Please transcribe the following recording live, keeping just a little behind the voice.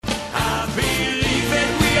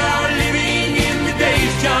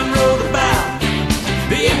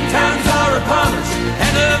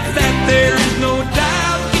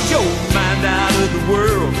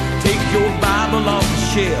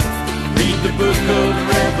book of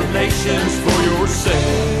Revelations for yourself.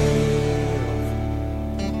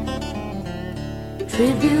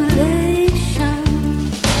 Tribulation.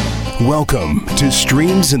 Welcome to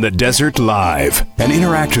Streams in the Desert Live, an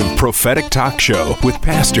interactive prophetic talk show with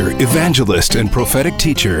pastor, evangelist, and prophetic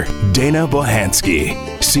teacher Dana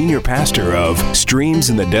Bohansky, senior pastor of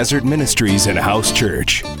Streams in the Desert Ministries and House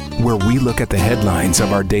Church, where we look at the headlines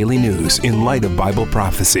of our daily news in light of Bible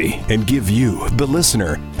prophecy and give you, the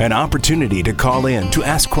listener, an opportunity to call in to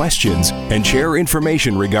ask questions and share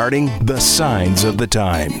information regarding the signs of the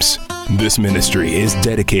times. This ministry is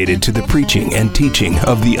dedicated to the preaching and teaching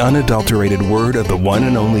of the unadulterated word of the one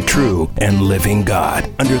and only true and living God,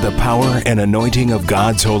 under the power and anointing of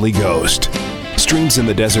God's Holy Ghost. Streams in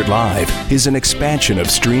the Desert Live is an expansion of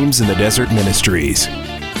Streams in the Desert Ministries.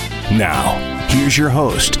 Now, here's your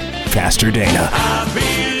host, Pastor Dana. I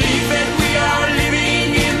believe that we are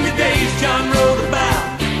living in the days John wrote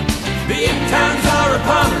about. The end times are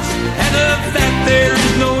upon us, and of that there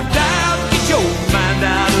is no doubt. Get your mind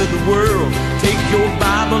out of the world, take your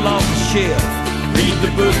Bible off the shelf, read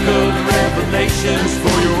the book of Revelations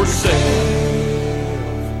for yourself.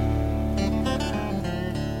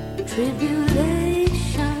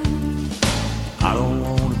 Tribulation. I don't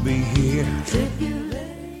want to be here.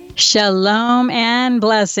 Shalom and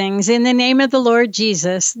blessings in the name of the Lord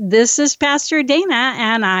Jesus. This is Pastor Dana,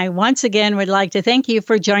 and I once again would like to thank you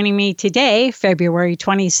for joining me today, February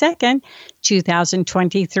 22nd,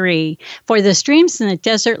 2023, for the Streams in the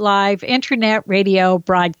Desert Live Internet Radio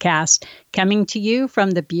broadcast, coming to you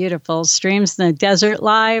from the beautiful Streams in the Desert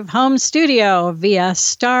Live home studio via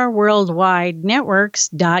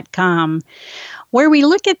StarWorldWideNetworks.com, where we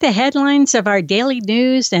look at the headlines of our daily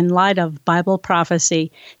news in light of Bible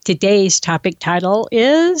prophecy. Today's topic title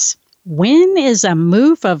is, When is a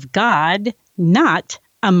Move of God Not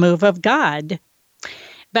a Move of God?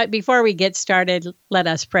 But before we get started, let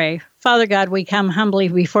us pray. Father God, we come humbly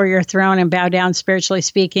before your throne and bow down, spiritually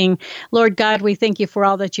speaking. Lord God, we thank you for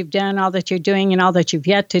all that you've done, all that you're doing, and all that you've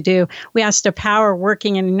yet to do. We ask the power,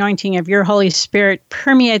 working, and anointing of your Holy Spirit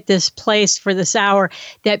permeate this place for this hour,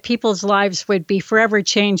 that people's lives would be forever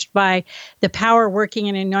changed by the power, working,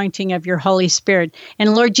 and anointing of your Holy Spirit.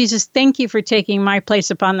 And Lord Jesus, thank you for taking my place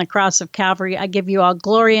upon the cross of Calvary. I give you all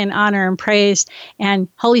glory and honor and praise. And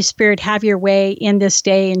Holy Spirit, have your way in this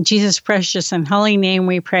day. In Jesus' precious and holy name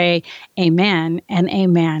we pray. Amen and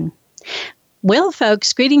amen. Well,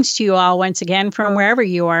 folks, greetings to you all once again from wherever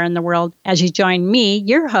you are in the world as you join me,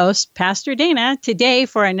 your host, Pastor Dana, today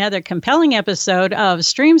for another compelling episode of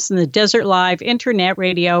Streams in the Desert Live Internet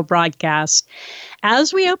Radio broadcast.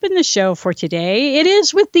 As we open the show for today, it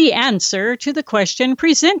is with the answer to the question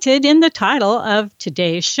presented in the title of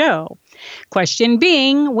today's show. Question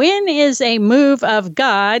being, when is a move of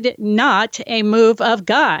God not a move of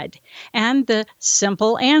God? And the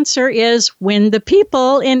simple answer is when the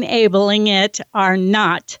people enabling it are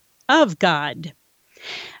not of God.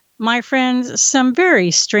 My friends, some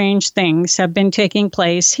very strange things have been taking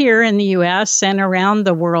place here in the U.S. and around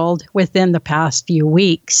the world within the past few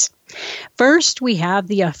weeks. First, we have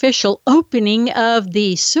the official opening of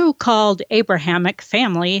the so-called Abrahamic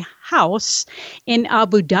family house in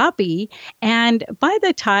Abu Dhabi, and by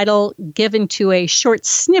the title given to a short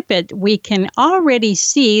snippet, we can already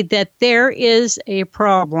see that there is a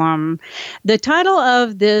problem. The title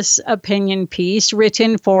of this opinion piece,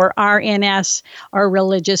 written for RNS, or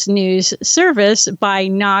Religious News Service, by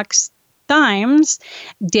Knox Times,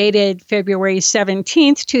 dated February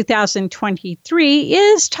 17th, 2023,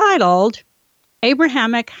 is titled,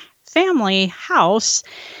 Abrahamic Family House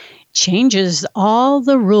Changes All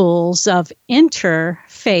the Rules of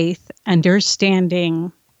Interfaith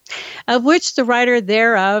Understanding, of which the writer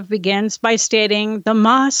thereof begins by stating, the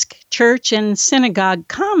mosque, church, and synagogue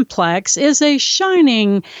complex is a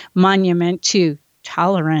shining monument to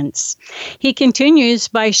tolerance. He continues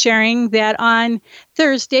by sharing that on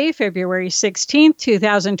Thursday, February 16th,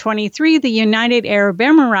 2023, the United Arab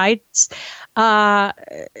Emirates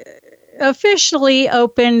officially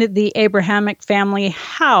opened the Abrahamic Family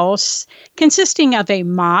House, consisting of a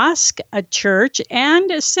mosque, a church,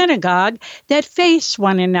 and a synagogue that face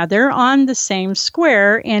one another on the same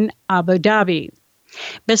square in Abu Dhabi.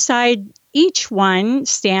 Beside each one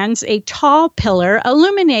stands a tall pillar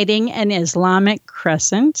illuminating an Islamic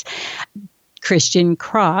crescent, Christian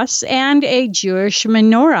cross, and a Jewish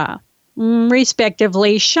menorah,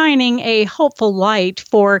 respectively, shining a hopeful light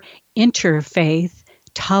for interfaith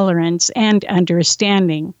tolerance and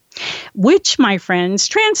understanding. which, my friends,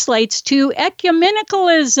 translates to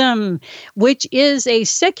ecumenicalism, which is a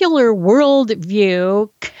secular worldview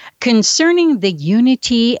concerning the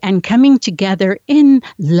unity and coming together in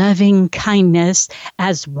loving kindness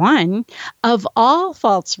as one of all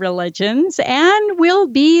false religions, and will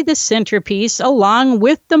be the centerpiece along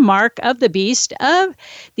with the mark of the beast of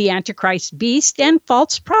the Antichrist beast and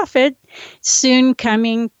false prophet, soon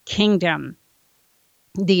coming kingdom.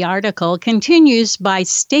 The article continues by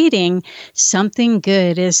stating something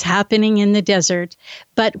good is happening in the desert,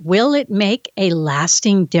 but will it make a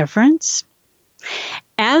lasting difference?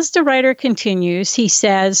 As the writer continues, he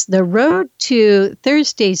says, the road to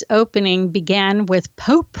Thursday's opening began with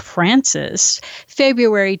Pope Francis'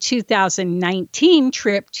 February 2019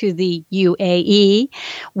 trip to the UAE,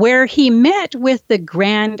 where he met with the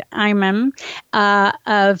Grand Imam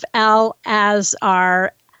of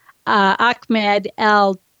Al-Azhar, Ahmed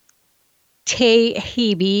al-Tahibi,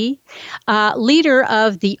 leader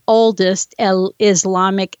of the oldest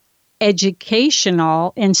Islamic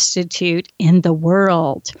educational institute in the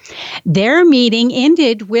world. Their meeting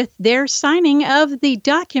ended with their signing of the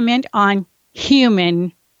document on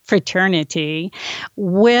human fraternity,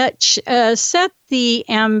 which set the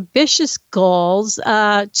ambitious goals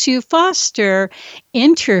to foster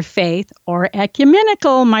interfaith or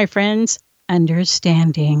ecumenical, my friends,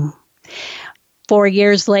 understanding. 4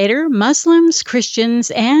 years later, Muslims,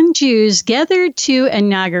 Christians, and Jews gathered to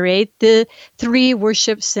inaugurate the 3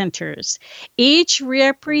 worship centers, each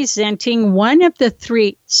representing one of the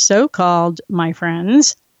 3 so-called, my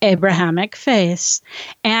friends, Abrahamic faiths,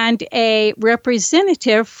 and a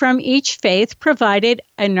representative from each faith provided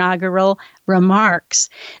inaugural remarks.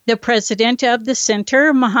 The president of the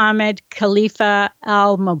center, Mohammed Khalifa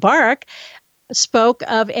al-Mubarak, spoke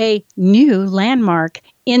of a new landmark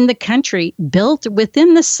in the country built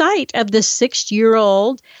within the site of the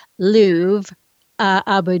 6-year-old Louvre,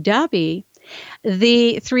 Abu Dhabi.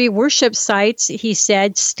 The 3 worship sites, he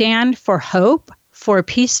said, stand for hope, for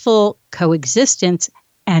peaceful coexistence,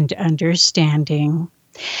 and understanding.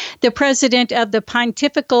 The president of the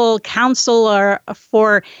Pontifical Council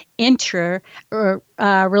for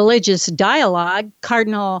Inter-Religious Dialogue,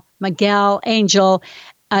 Cardinal Miguel Angel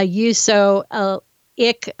Ayuso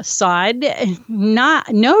Iqsad,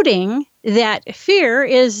 noting that fear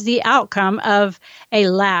is the outcome of a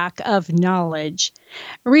lack of knowledge,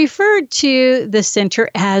 referred to the center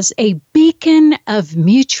as a beacon of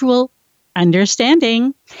mutual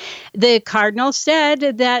understanding. The cardinal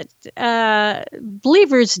said that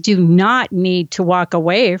believers do not need to walk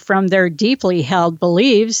away from their deeply held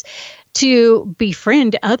beliefs to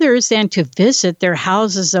befriend others and to visit their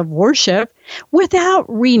houses of worship without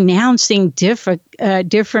renouncing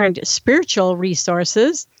different spiritual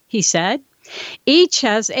resources, he said. Each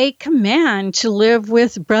has a command to live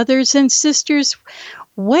with brothers and sisters,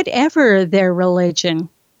 whatever their religion.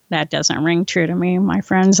 That doesn't ring true to me, my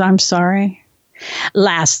friends. I'm sorry.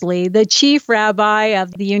 Lastly, the chief rabbi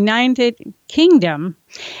of the United Kingdom,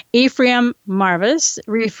 Ephraim Marvis,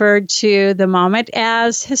 referred to the moment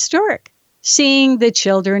as historic, seeing the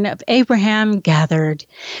children of Abraham gathered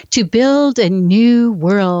to build a new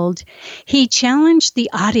world. He challenged the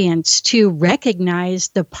audience to recognize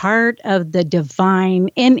the part of the divine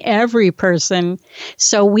in every person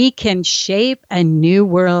so we can shape a new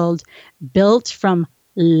world built from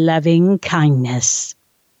loving kindness.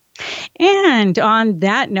 And on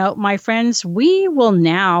that note, my friends, we will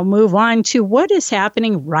now move on to what is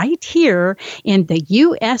happening right here in the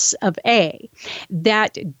U.S. of A.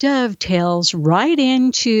 that dovetails right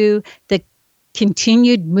into the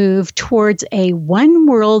continued move towards a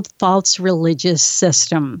one-world false religious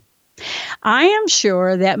system. I am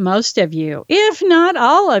sure that most of you, if not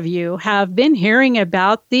all of you, have been hearing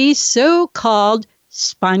about the so-called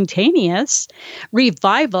spontaneous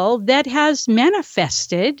revival that has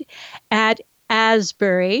manifested at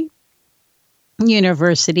Asbury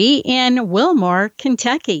University in Wilmore,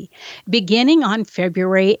 Kentucky, beginning on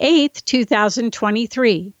February 8th,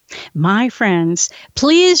 2023. My friends,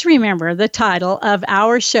 please remember the title of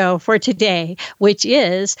our show for today, which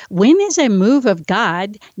is, When is a Move of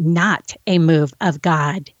God Not a Move of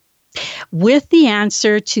God? With the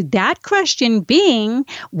answer to that question being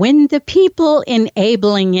when the people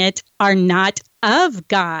enabling it are not of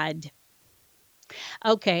God.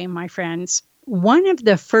 Okay, my friends, one of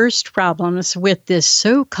the first problems with this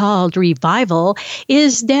so-called revival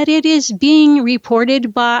is that it is being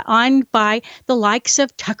reported by the likes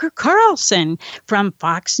of Tucker Carlson from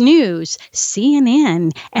Fox News,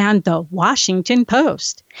 CNN, and the Washington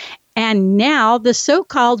Post. And now the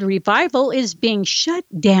so-called revival is being shut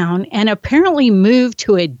down and apparently moved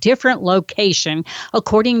to a different location,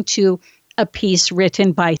 according to a piece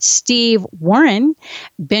written by Steve Warren,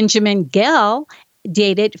 Benjamin Gell,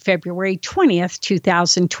 dated February 20th,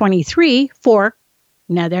 2023, for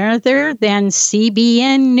none other than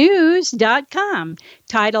CBNnews.com,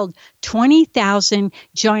 titled 20,000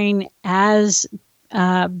 Join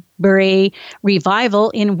Asbury Revival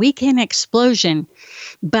in Weekend Explosion,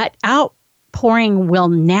 but outpouring will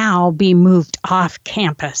now be moved off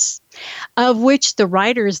campus, of which the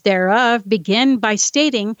writers thereof begin by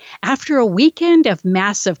stating, after a weekend of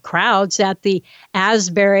massive crowds at the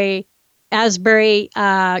Asbury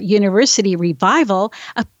University revival,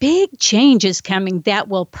 a big change is coming that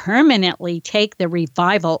will permanently take the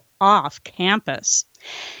revival off campus.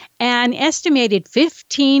 An estimated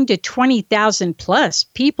 15 to 20,000 plus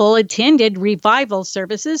people attended revival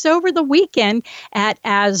services over the weekend at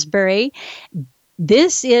Asbury.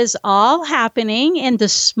 This is all happening in the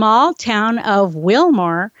small town of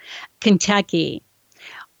Wilmore, Kentucky,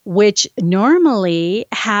 which normally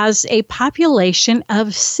has a population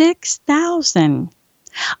of 6,000.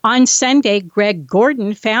 On Sunday, Greg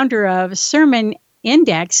Gordon, founder of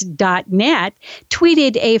SermonIndex.net,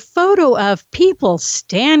 tweeted a photo of people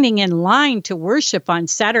standing in line to worship on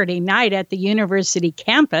Saturday night at the university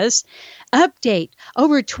campus. Update: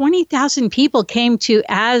 over 20,000 people came to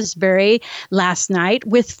Asbury last night,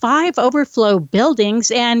 with 5 overflow buildings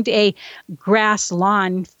and a grass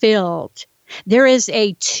lawn filled. There is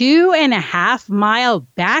a 2.5-mile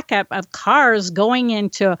backup of cars going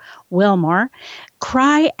into Wilmore.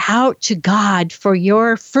 Cry out to God for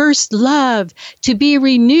your first love to be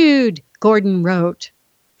renewed, Gordon wrote.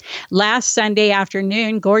 Last Sunday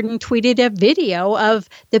afternoon, Gordon tweeted a video of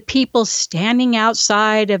the people standing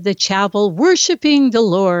outside of the chapel worshiping the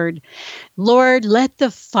Lord. Lord, let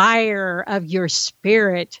the fire of your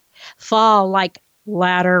spirit fall like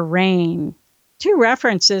latter rain. 2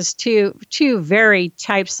 references to 2 very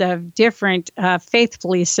types of different faith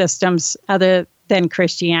belief systems other than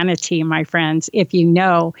Christianity, my friends, if you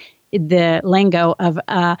know the lingo of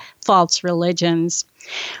false religions.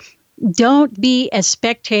 Don't be a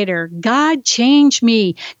spectator. God changed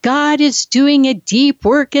me. God is doing a deep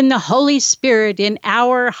work in the Holy Spirit in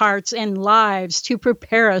our hearts and lives to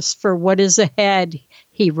prepare us for what is ahead,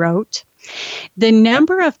 he wrote. The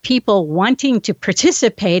number of people wanting to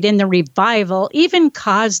participate in the revival even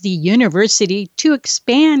caused the university to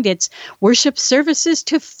expand its worship services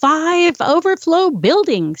to 5 overflow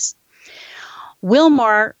buildings.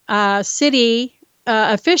 Wilmore City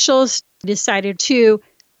officials decided to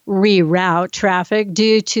reroute traffic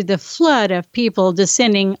due to the flood of people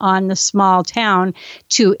descending on the small town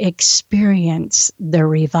to experience the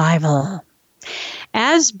revival.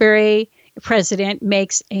 Asbury president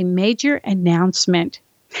makes a major announcement,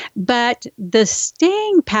 but the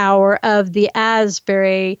staying power of the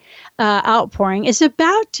Asbury outpouring is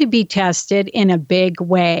about to be tested in a big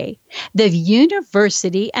way. The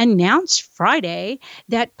university announced Friday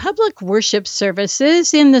that public worship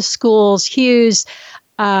services in the school's Hughes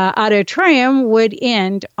auditorium would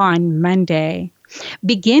end on Monday.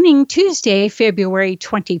 Beginning Tuesday, February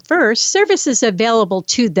 21st, services available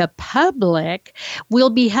to the public will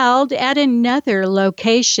be held at another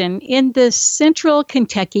location in the central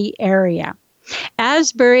Kentucky area.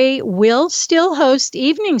 Asbury will still host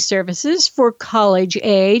evening services for college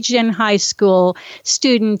age and high school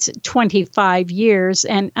students 25 years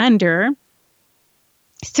and under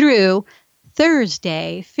through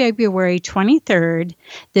Thursday, February 23rd,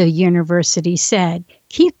 the university said.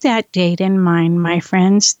 Keep that date in mind, my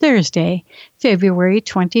friends, Thursday, February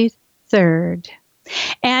 23rd.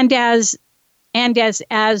 And as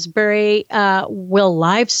Asbury will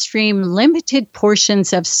live stream limited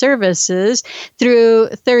portions of services through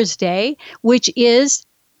Thursday, which is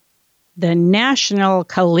the National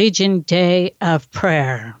Collegiate Day of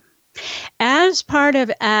Prayer. As part of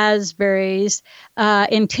Asbury's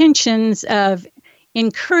intentions of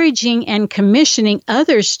encouraging and commissioning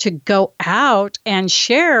others to go out and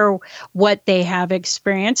share what they have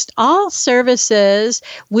experienced, all services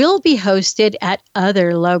will be hosted at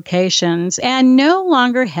other locations and no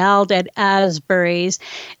longer held at Asbury's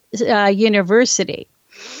university.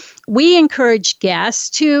 We encourage guests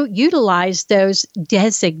to utilize those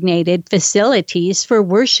designated facilities for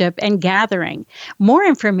worship and gathering. More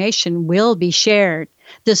information will be shared,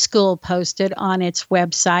 the school posted on its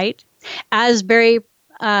website. Asbury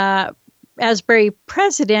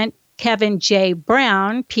President Kevin J.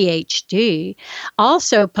 Brown, Ph.D.,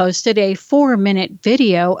 also posted a 4-minute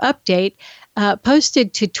video update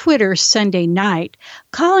posted to Twitter Sunday night,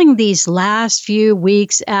 calling these last few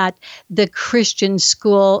weeks at the Christian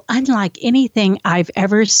school unlike anything I've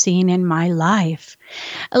ever seen in my life.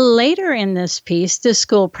 Later in this piece, the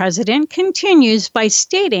school president continues by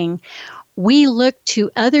stating, "We look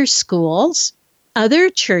to other schools, other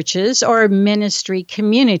churches, or ministry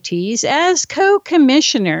communities as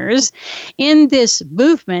co-commissioners in this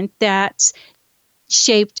movement that's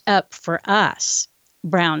shaped up for us,"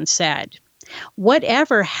 Brown said.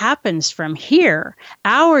 "Whatever happens from here,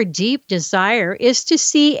 our deep desire is to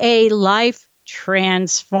see a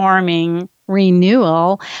life-transforming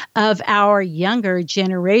renewal of our younger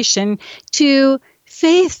generation to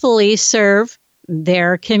faithfully serve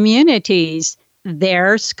their communities,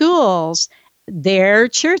 their schools, their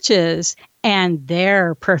churches, and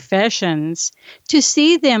their professions, to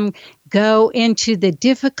see them go into the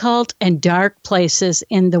difficult and dark places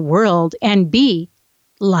in the world and be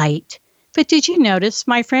light." But did you notice,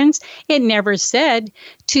 my friends, it never said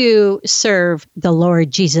to serve the Lord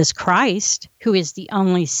Jesus Christ, who is the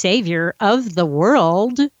only Savior of the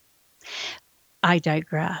world. I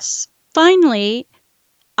digress. Finally,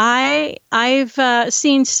 I've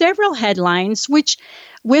seen several headlines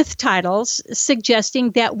with titles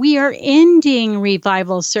suggesting that we are ending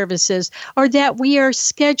revival services or that we are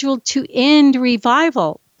scheduled to end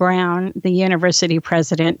revival, Brown, the university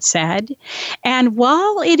president, said. And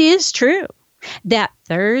while it is true that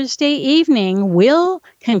Thursday evening will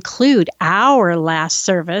conclude our last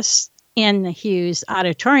service in the Hughes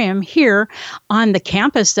Auditorium here on the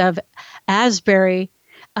campus of Asbury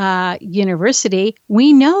University,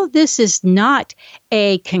 we know this is not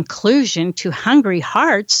a conclusion to hungry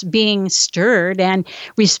hearts being stirred and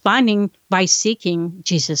responding by seeking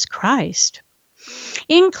Jesus Christ.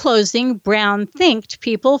 In closing, Brown thanked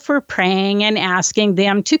people for praying and asking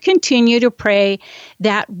them to continue to pray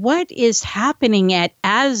that what is happening at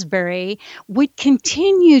Asbury would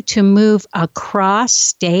continue to move across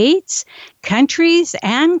states, countries,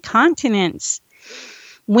 and continents.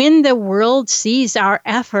 When the world sees our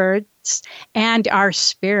efforts and our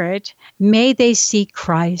spirit, may they see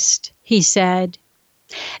Christ, he said.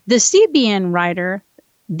 The CBN writer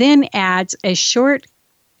then adds a short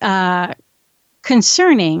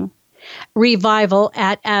concerning revival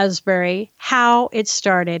at Asbury, how it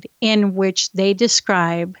started, in which they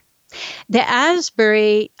describe the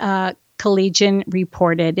Asbury Collegian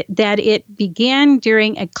reported that it began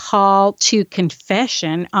during a call to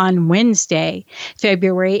confession on Wednesday,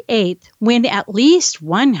 February 8th, when at least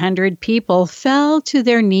 100 people fell to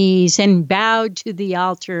their knees and bowed to the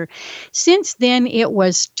altar. Since then, it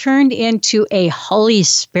was turned into a Holy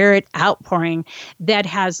Spirit outpouring that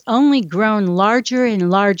has only grown larger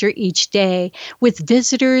and larger each day, with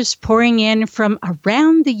visitors pouring in from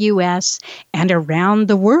around the U.S. and around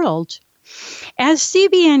the world. As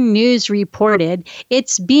CBN News reported,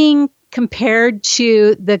 it's being compared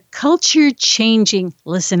to the culture-changing,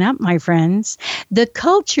 listen up, my friends, the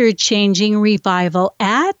culture-changing revival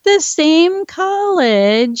at the same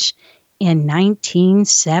college in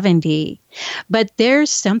 1970. But there's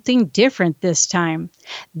something different this time.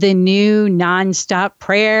 The new nonstop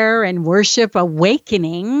prayer and worship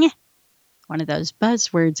awakening, one of those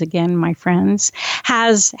buzzwords again, my friends,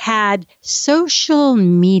 has had social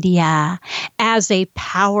media as a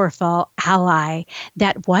powerful ally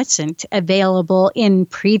that wasn't available in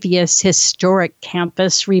previous historic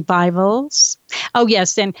campus revivals. Oh,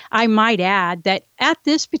 yes, and I might add that at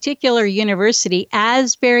this particular university,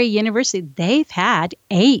 Asbury University, they've had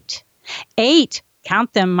eight,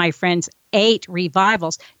 count them, my friends, 8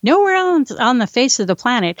 revivals. Nowhere else on the face of the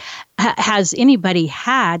planet has anybody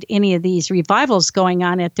had any of these revivals going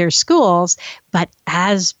on at their schools, but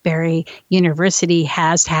Asbury University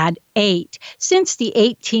has had 8 since the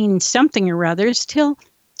 18-something or others till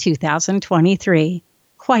 2023.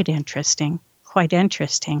 Quite interesting.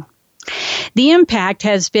 The impact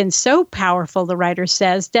has been so powerful, the writer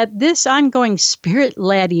says, that this ongoing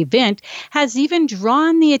spirit-led event has even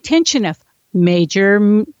drawn the attention of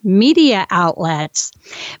major media outlets,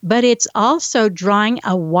 but it's also drawing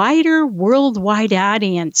a wider worldwide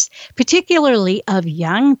audience, particularly of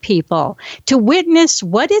young people, to witness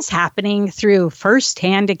what is happening through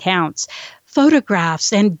firsthand accounts,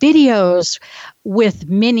 photographs, and videos, with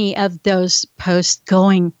many of those posts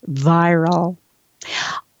going viral.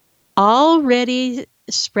 Already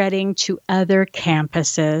spreading to other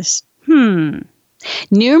campuses.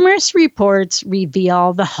 Numerous reports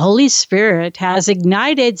reveal the Holy Spirit has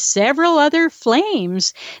ignited several other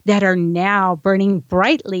flames that are now burning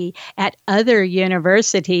brightly at other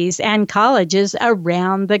universities and colleges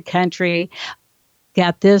around the country.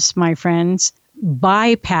 Get this, my friends,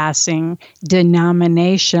 bypassing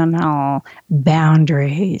denominational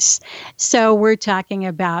boundaries. So we're talking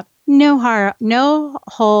about no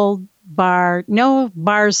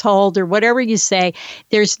bars hold, or whatever you say.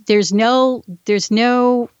 There's no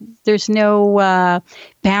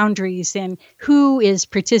boundaries in who is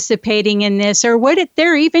participating in this, or what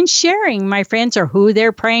they're even sharing, my friends, or who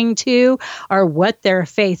they're praying to, or what their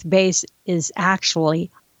faith base is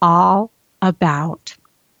actually all about.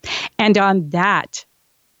 And on that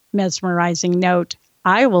mesmerizing note,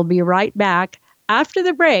 I will be right back after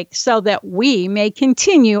the break so that we may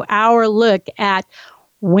continue our look at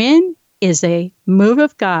when is a move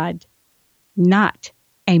of God not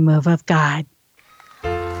a move of God.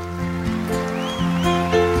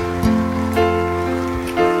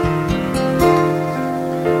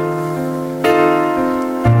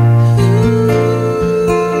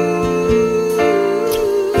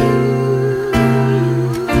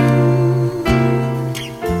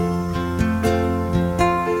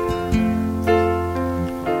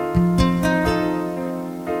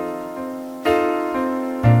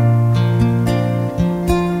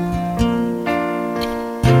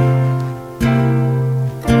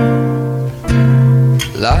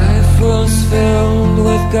 Life was filled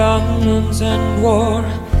with guns and war,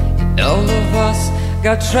 and all of us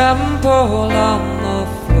got trampled on the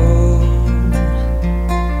floor.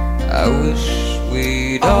 I wish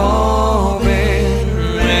we'd all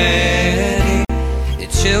been ready. The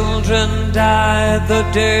children died, the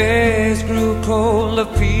days grew cold. A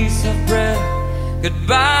piece of bread,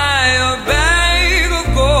 goodbye a bag of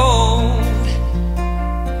gold.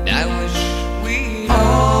 I wish we'd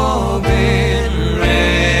all been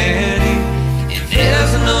ready. And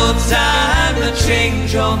there's no time to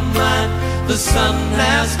change your mind. The sun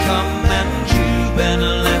has come and you've been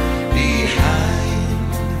left behind.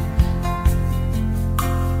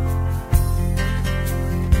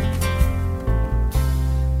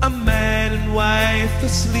 A man and wife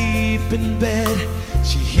asleep in bed.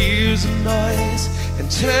 She hears a noise and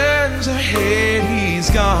turns her head. He's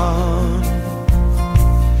gone.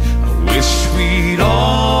 I wish we'd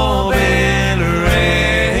all been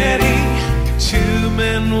ready. Two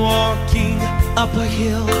men walking up a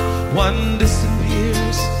hill. One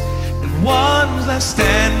disappears and one's left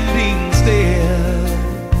standing still.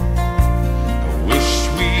 I wish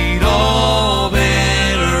we'd all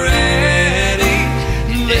been ready.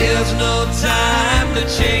 There's no time to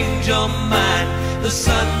change your mind. The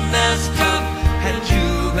sun has come and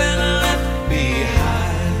you've been left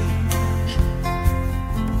behind.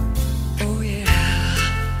 Oh yeah.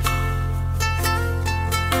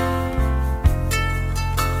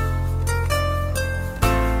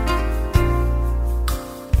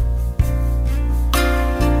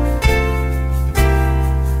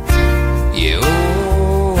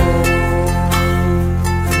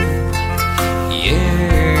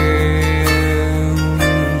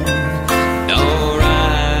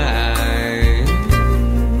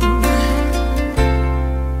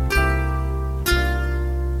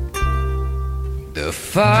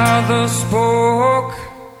 Father spoke,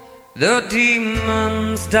 the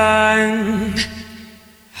demons died.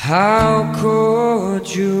 How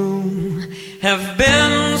could you have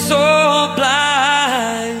been so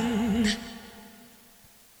blind?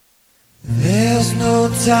 There's no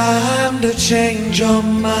time to change your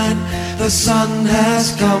mind. The sun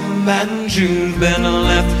has come and you've been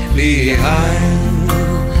left behind.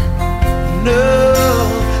 No,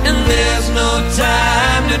 and there's no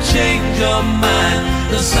time to change your mind.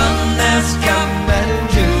 The sun has come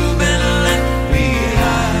and you've been left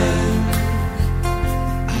behind.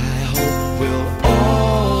 I hope we'll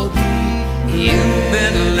all be. You've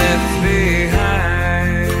been left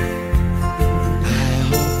behind. I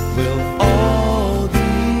hope we'll all be.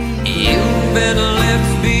 You've been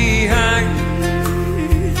left behind.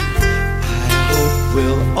 I hope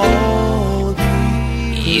we'll all be.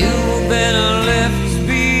 You've been left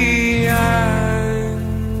behind.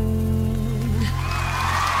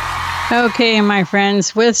 Okay, my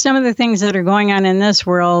friends, with some of the things that are going on in this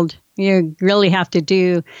world, you really have to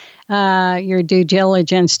do your due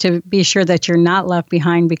diligence to be sure that you're not left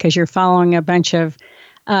behind, because you're following a bunch of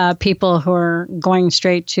people who are going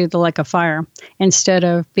straight to the lake of fire instead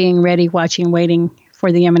of being ready, watching, waiting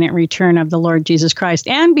for the imminent return of the Lord Jesus Christ.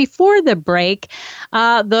 And before the break,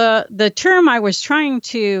 the term I was trying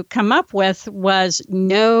to come up with was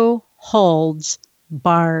no holds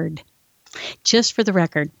barred. Just for the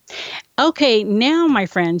record. Okay, now, my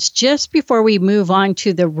friends, just before we move on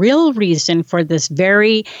to the real reason for this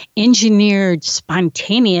very engineered,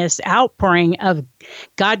 spontaneous outpouring of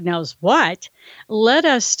God knows what, let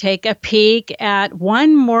us take a peek at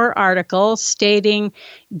one more article stating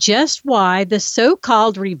just why the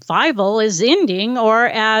so-called revival is ending, or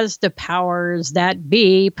as the powers that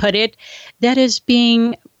be put it, that is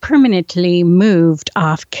being permanently moved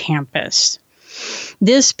off campus.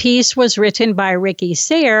 This piece was written by Ricky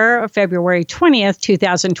Sayre, February 20th,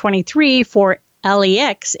 2023, for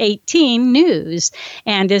LEX 18 News,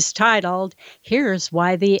 and is titled, Here's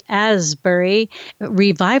Why the Asbury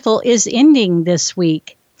Revival is Ending This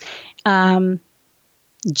Week.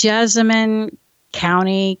 Jessamine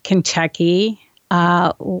County, Kentucky,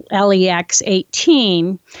 LEX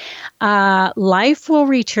 18, life will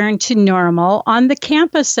return to normal on the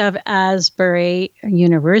campus of Asbury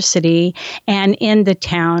University and in the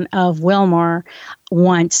town of Wilmore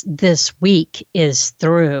once this week is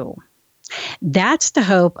through. That's the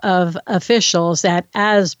hope of officials at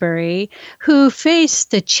Asbury who face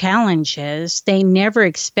the challenges they never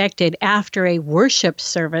expected after a worship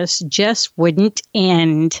service just wouldn't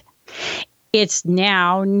end. It's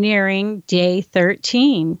now nearing day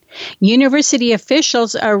 13. University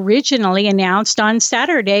officials originally announced on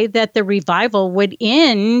Saturday that the revival would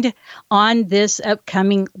end on this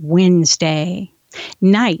upcoming Wednesday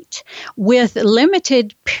night, with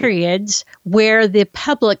limited periods where the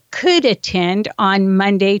public could attend on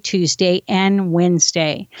Monday, Tuesday, and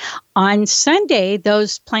Wednesday. On Sunday,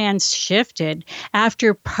 those plans shifted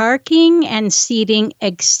after parking and seating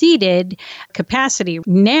exceeded capacity.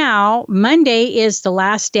 Now, Monday is the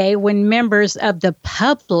last day when members of the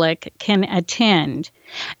public can attend.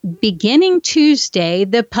 Beginning Tuesday,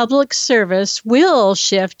 the public service will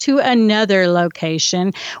shift to another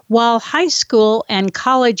location, while high school and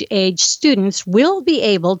college-age students will be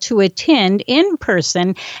able to attend in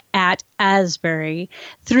person at Asbury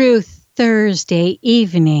through Thursday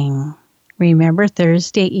evening. Remember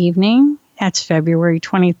Thursday evening? That's February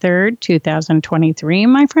 23rd, 2023,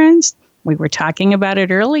 my friends. We were talking about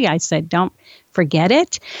it early. I said, don't forget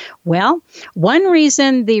it. Well, one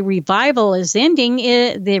reason the revival is ending,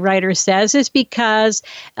 the writer says, is because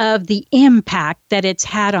of the impact that it's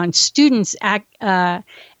had on students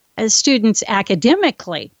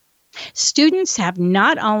academically. Students have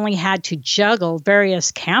not only had to juggle various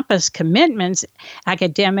campus commitments,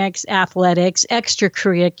 academics, athletics,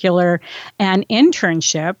 extracurricular, and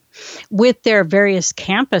internship with their various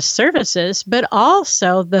campus services, but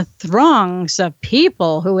also the throngs of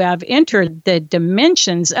people who have entered the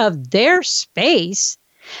dimensions of their space,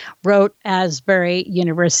 wrote Asbury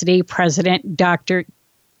University President Dr.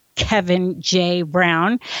 Kevin J.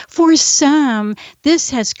 Brown. For some, this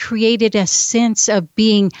has created a sense of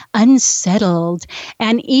being unsettled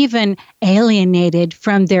and even alienated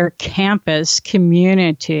from their campus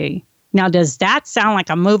community. Now, does that sound like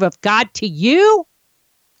a move of God to you?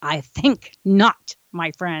 I think not,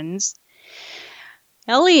 my friends.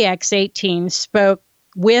 LEX 18 spoke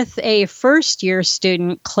with a first-year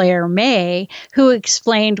student, Claire May, who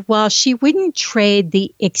explained while she wouldn't trade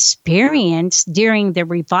the experience during the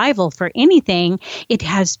revival for anything, it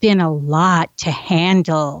has been a lot to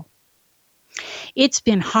handle. It's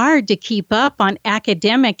been hard to keep up on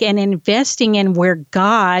academic and investing in where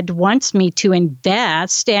God wants me to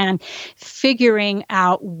invest and figuring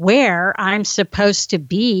out where I'm supposed to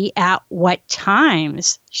be at what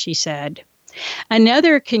times, she said.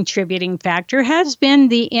 Another contributing factor has been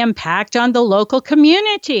the impact on the local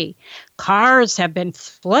community. Cars have been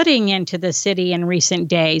flooding into the city in recent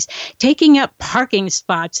days, taking up parking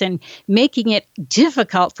spots and making it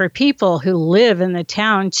difficult for people who live in the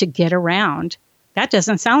town to get around. That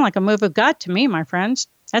doesn't sound like a move of God to me, my friends.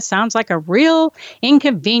 That sounds like a real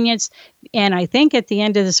inconvenience. And I think at the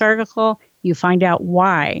end of this article, you find out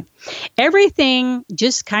why. Everything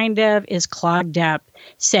just kind of is clogged up,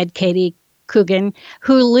 said Katie Coogan,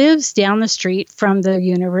 who lives down the street from the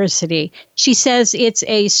university. She says it's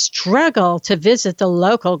a struggle to visit the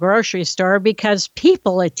local grocery store because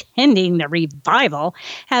people attending the revival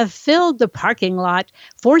have filled the parking lot,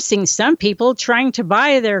 forcing some people trying to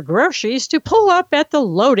buy their groceries to pull up at the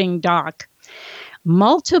loading dock.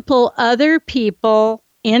 Multiple other people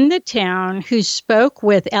in the town who spoke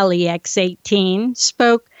with LEX 18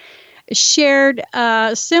 shared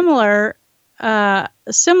similar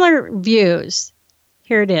views.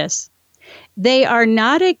 Here it is. They are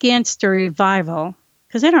not against the revival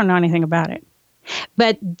because they don't know anything about it,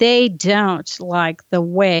 but they don't like the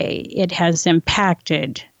way it has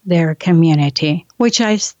impacted their community, which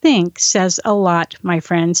I think says a lot, my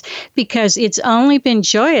friends, because it's only been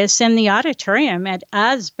joyous in the auditorium at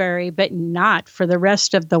Asbury, but not for the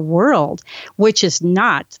rest of the world, which is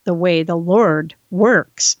not the way the Lord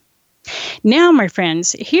works. Now, my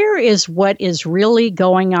friends, here is what is really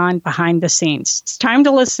going on behind the scenes. It's time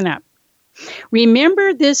to listen up.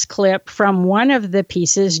 Remember this clip from one of the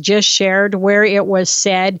pieces just shared where it was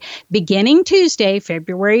said, beginning Tuesday,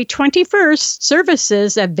 February 21st,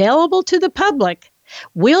 services available to the public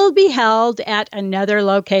will be held at another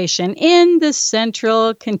location in the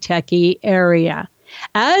central Kentucky area.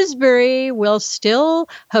 Asbury will still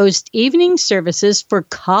host evening services for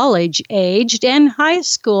college-aged and high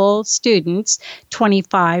school students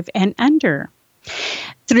 25 and under.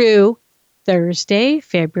 Through Thursday,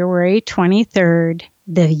 February 23rd,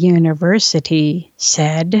 the university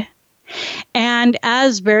said. And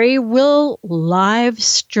Asbury will live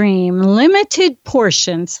stream limited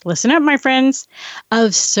portions, listen up, my friends,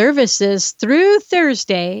 of services through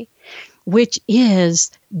Thursday, which is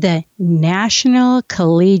the National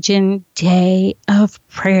Collegian Day of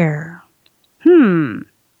Prayer.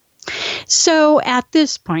 So at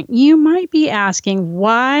this point, you might be asking,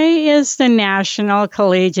 why is the National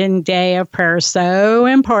Collegian Day of Prayer so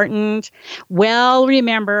important? Well,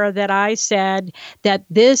 remember that I said that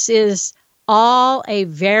this is all a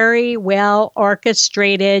very well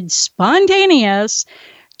orchestrated, spontaneous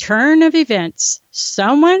turn of events.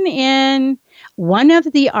 Someone in one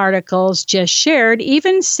of the articles just shared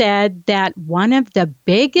even said that one of the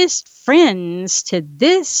biggest friends to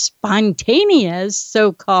this spontaneous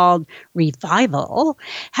so-called revival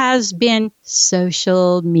has been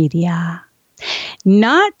social media.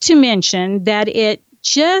 Not to mention that it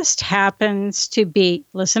just happens to be,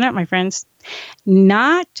 listen up, my friends,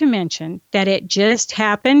 not to mention that it just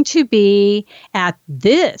happened to be at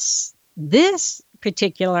this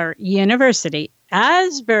particular university,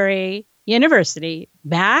 Asbury University,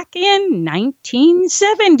 back in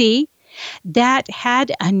 1970, that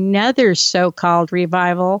had another so-called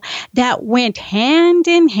revival that went hand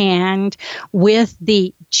in hand with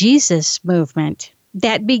the Jesus movement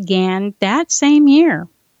that began that same year.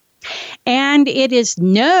 And it is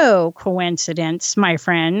no coincidence, my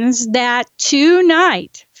friends, that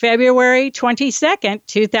tonight, February 22nd,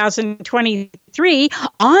 2023,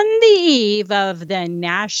 on the eve of the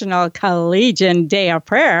National Collegian Day of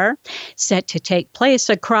Prayer, set to take place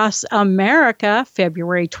across America,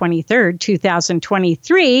 February 23rd,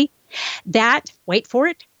 2023, that, wait for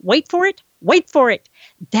it,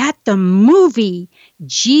 that the movie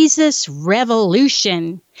Jesus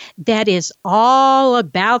Revolution, that is all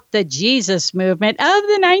about the Jesus movement of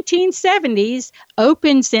the 1970s,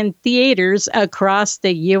 opens in theaters across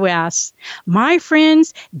the U.S. My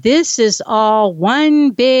friends, this is all one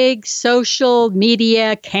big social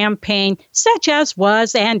media campaign, such as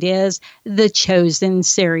was and is the Chosen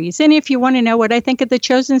series. And if you want to know what I think of the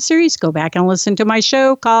Chosen series, go back and listen to my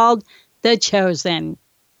show called The Chosen.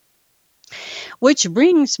 Which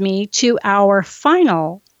brings me to our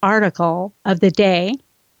final article of the day,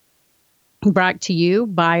 brought to you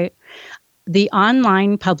by the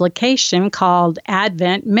online publication called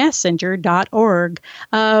AdventMessenger.org,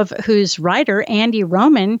 of whose writer Andy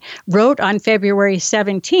Roman wrote on February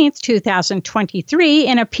 17th, 2023,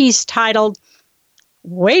 in a piece titled,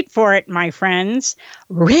 wait for it, my friends,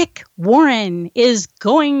 Rick Warren is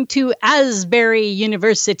going to Asbury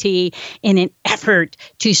University in an effort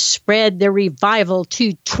to spread the revival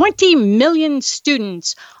to 20 million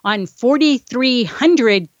students on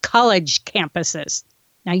 4,300 college campuses.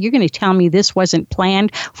 Now, you're going to tell me this wasn't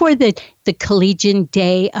planned for the Collegian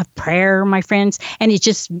Day of Prayer, my friends, and it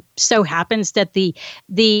just so happens that the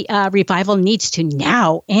revival needs to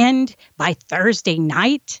now end by Thursday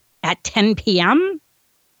night at 10 p.m.?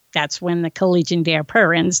 That's when the Collegian Day of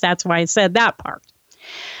Prayer ends. That's why I said that part.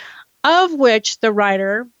 Of which the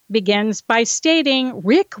writer begins by stating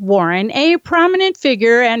Rick Warren, a prominent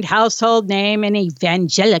figure and household name in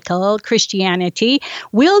evangelical Christianity,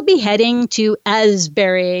 will be heading to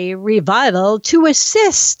Asbury Revival to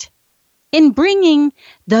assist in bringing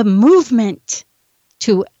the movement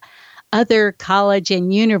to other college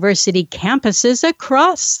and university campuses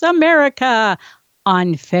across America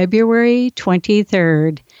on February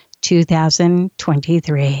 23rd,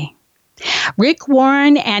 2023. Rick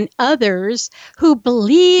Warren and others who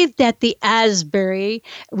believe that the Asbury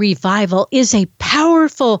Revival is a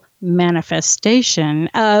powerful manifestation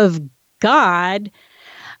of God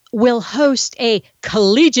will host a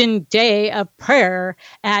Collegian Day of Prayer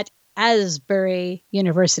at Asbury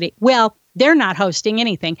University. Well, they're not hosting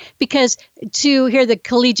anything, because to hear the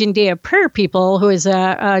Collegian Day of Prayer people, who is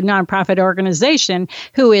a nonprofit organization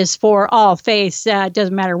who is for all faiths,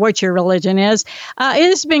 doesn't matter what your religion is, it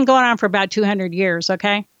has been going on for about 200 years,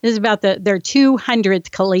 okay? This is about their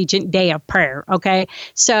 200th Collegian Day of Prayer, okay?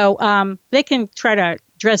 So they can try to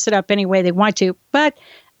dress it up any way they want to, but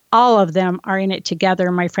all of them are in it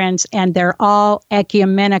together, my friends, and they're all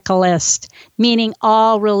ecumenicalist, meaning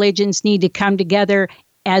all religions need to come together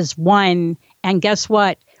as one. And guess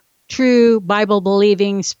what? True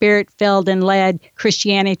Bible-believing, Spirit-filled and led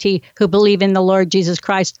Christianity who believe in the Lord Jesus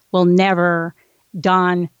Christ will never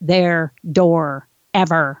don their door,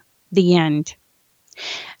 ever. The end.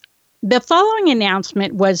 The following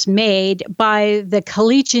announcement was made by the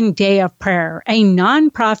Collegian Day of Prayer, a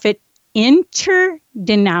nonprofit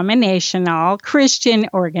interdenominational Christian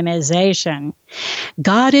organization.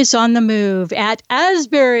 God is on the move at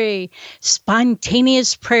Asbury.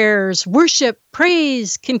 Spontaneous prayers, worship,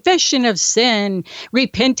 praise, confession of sin,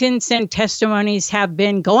 repentance, and testimonies have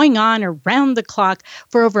been going on around the clock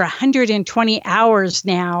for over 120 hours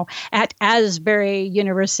now at Asbury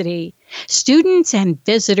University. Students and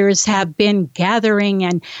visitors have been gathering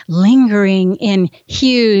and lingering in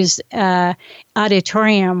Hughes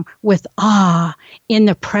Auditorium with awe in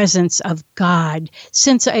the presence of God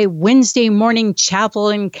since a Wednesday morning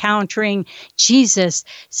chapel encountering Jesus,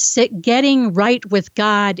 getting right with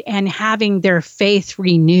God and having their faith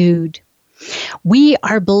renewed. We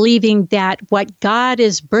are believing that what God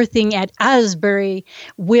is birthing at Asbury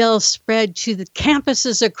will spread to the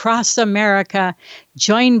campuses across America,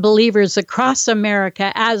 join believers across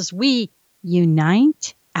America as we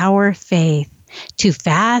unite our faith to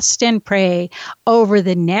fast and pray over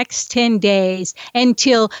the next 10 days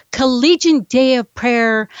until Collegian Day of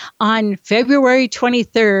Prayer on February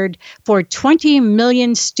 23rd for 20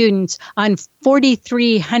 million students on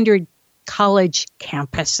 4,300 college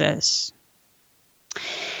campuses.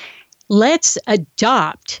 Let's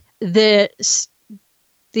adopt the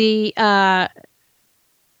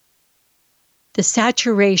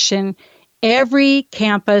saturation. Every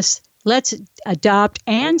campus, let's adopt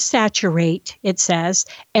and saturate, it says,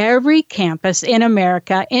 every campus in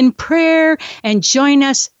America in prayer, and join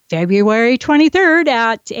us February 23rd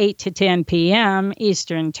at 8 to 10 p.m.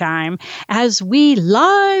 Eastern Time as we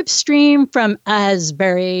live stream from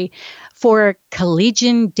Asbury for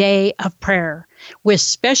Collegian Day of Prayer with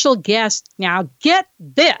special guests. Now get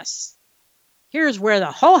this. Here's where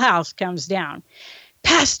the whole house comes down.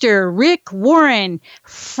 Pastor Rick Warren,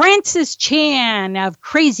 Francis Chan of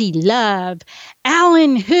Crazy Love,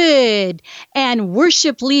 Alan Hood, and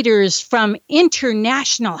worship leaders from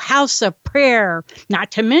International House of Prayer, not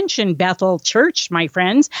to mention Bethel Church, my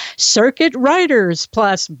friends, Circuit Riders,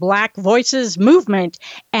 plus Black Voices Movement,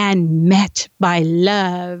 and Met by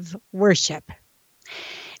Love Worship.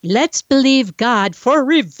 Let's believe God for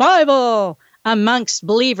revival amongst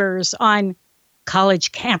believers on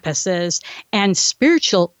college campuses and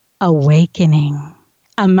spiritual awakening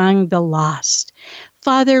among the lost.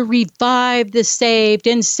 Father, revive the saved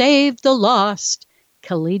and save the lost.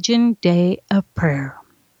 Collegian Day of Prayer.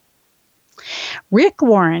 Rick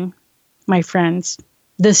Warren, my friends,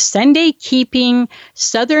 the Sunday-keeping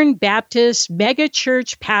Southern Baptist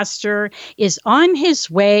megachurch pastor, is on his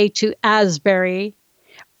way to Asbury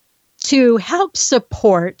to help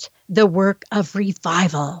support the work of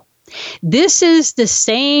revival. This is the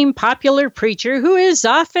same popular preacher who is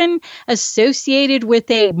often associated with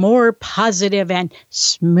a more positive and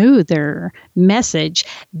smoother message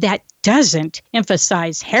that doesn't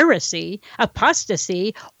emphasize heresy,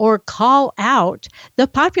 apostasy, or call out the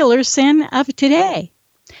popular sin of today.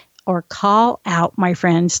 Or call out, my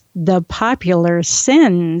friends, the popular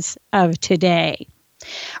sins of today.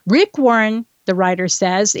 Rick Warren, the writer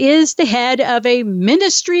says, is the head of a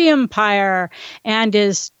ministry empire and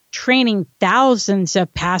is training thousands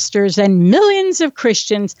of pastors and millions of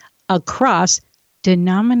Christians across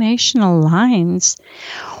denominational lines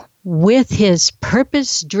with his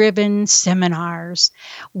purpose-driven seminars,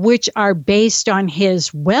 which are based on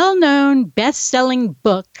his well-known best-selling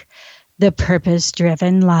book, The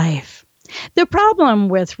Purpose-Driven Life. The problem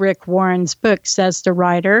with Rick Warren's book, says the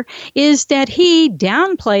writer, is that he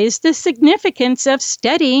downplays the significance of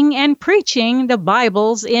studying and preaching the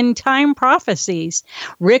Bible's end-time prophecies.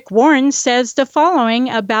 Rick Warren says the following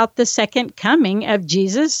about the second coming of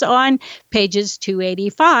Jesus on pages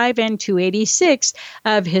 285 and 286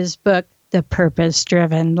 of his book, The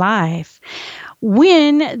Purpose-Driven Life.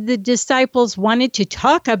 When the disciples wanted to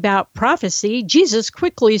talk about prophecy, Jesus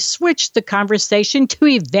quickly switched the conversation to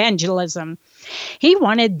evangelism. He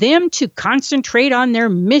wanted them to concentrate on their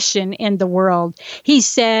mission in the world. He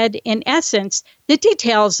said, in essence, the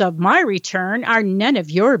details of my return are none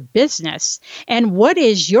of your business. And what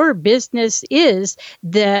is your business is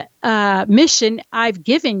the mission I've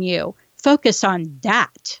given you. Focus on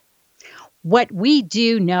that. What we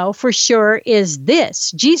do know for sure is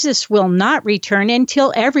this: Jesus will not return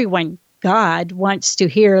until everyone God wants to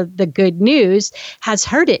hear the good news has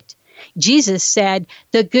heard it. Jesus said,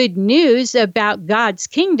 the good news about God's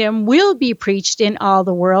kingdom will be preached in all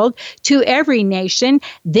the world to every nation.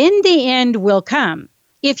 Then the end will come.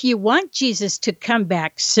 If you want Jesus to come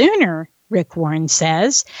back sooner, Rick Warren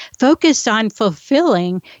says, focus on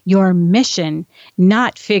fulfilling your mission,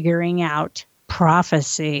 not figuring out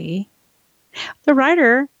prophecy. The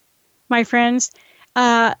writer, my friends,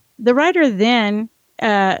 the writer then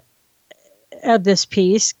of this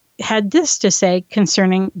piece had this to say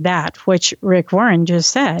concerning that which Rick Warren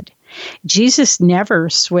just said. Jesus never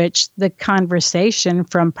switched the conversation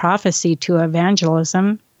from prophecy to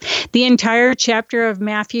evangelism. The entire chapter of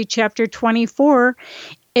Matthew chapter 24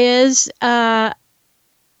 is an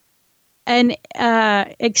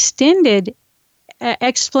extended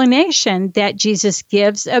explanation that Jesus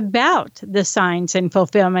gives about the signs and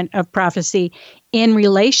fulfillment of prophecy in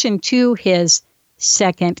relation to his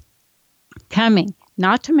second coming.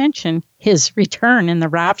 Not to mention his return in the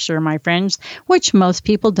rapture, my friends, which most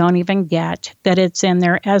people don't even get that it's in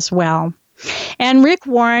there as well. And Rick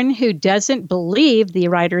Warren, who doesn't believe, the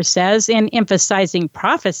writer says, in emphasizing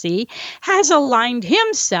prophecy, has aligned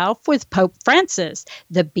himself with Pope Francis,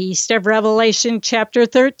 the beast of Revelation chapter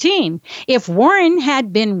 13. If Warren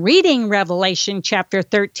had been reading Revelation chapter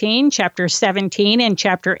 13, chapter 17, and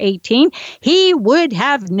chapter 18, he would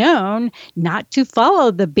have known not to follow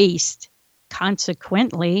the beast.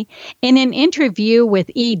 Consequently, in an interview with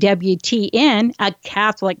EWTN, a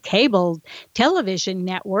Catholic cable television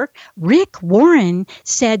network, Rick Warren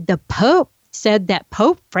said that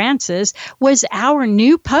Pope Francis was our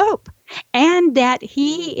new pope, and that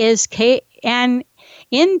he is and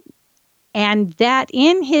that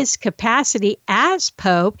in his capacity as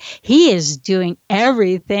pope, he is doing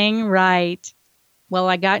everything right. Well,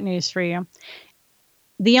 I got news for you.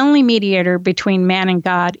 The only mediator between man and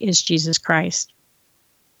God is Jesus Christ.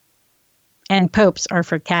 And popes are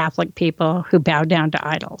for Catholic people who bow down to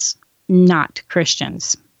idols, not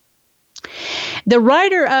Christians. The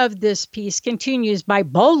writer of this piece continues by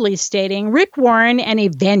boldly stating, Rick Warren, an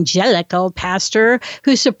evangelical pastor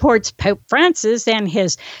who supports Pope Francis and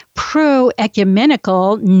his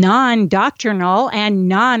pro-ecumenical, non-doctrinal, and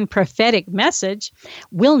non-prophetic message,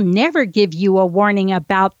 will never give you a warning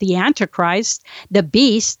about the Antichrist, the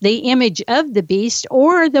beast, the image of the beast,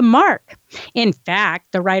 or the mark. In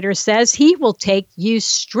fact, the writer says he will take you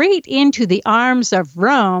straight into the arms of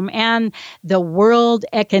Rome and the World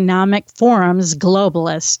Economic Forum's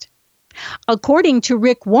globalist. According to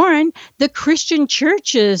Rick Warren, the Christian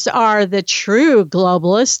churches are the true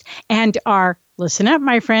globalists and are, listen up,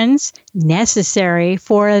 my friends, necessary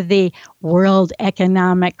for the World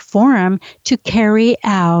Economic Forum to carry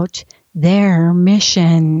out their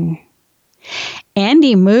mission.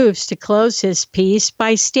 Andy moves to close his piece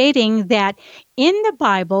by stating that in the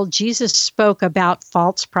Bible, Jesus spoke about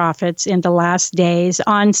false prophets in the last days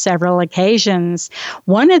on several occasions.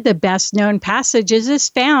 One of the best-known passages is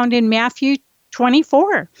found in Matthew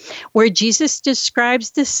 24, where Jesus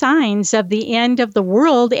describes the signs of the end of the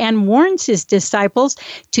world and warns his disciples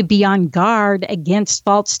to be on guard against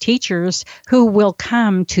false teachers who will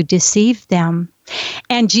come to deceive them.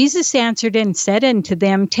 And Jesus answered and said unto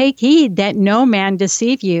them, Take heed that no man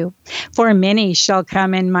deceive you, for many shall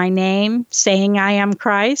come in my name, saying, I am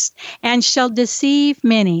Christ, and shall deceive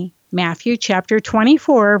many. Matthew chapter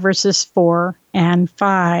 24, verses 4 and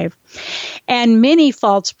 5. And many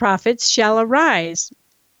false prophets shall arise,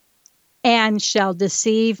 and shall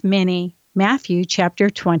deceive many. Matthew chapter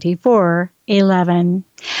 24, 11.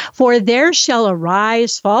 For there shall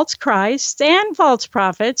arise false Christs and false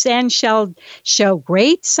prophets, and shall show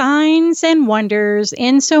great signs and wonders,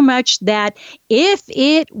 insomuch that if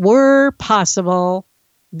it were possible,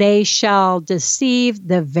 they shall deceive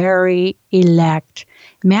the very elect.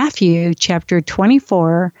 Matthew chapter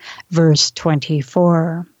 24, verse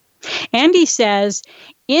 24. And he says,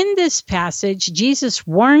 in this passage, Jesus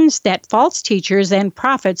warns that false teachers and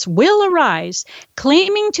prophets will arise,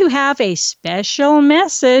 claiming to have a special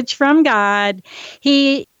message from God.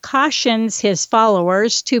 He cautions his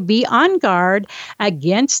followers to be on guard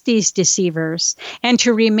against these deceivers and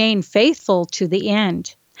to remain faithful to the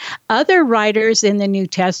end. Other writers in the New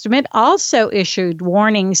Testament also issued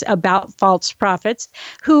warnings about false prophets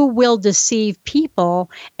who will deceive people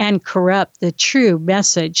and corrupt the true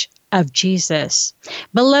message of Jesus.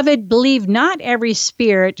 Beloved, believe not every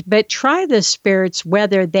spirit, but try the spirits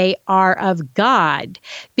whether they are of God,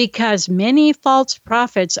 because many false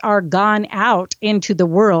prophets are gone out into the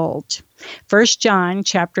world. 1 John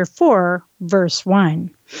chapter 4, verse 1.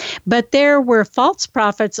 But there were false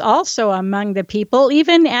prophets also among the people,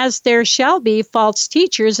 even as there shall be false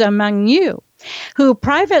teachers among you, who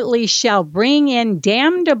privately shall bring in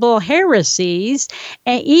damnable heresies,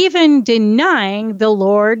 and even denying the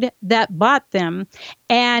Lord that bought them,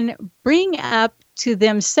 and bring up to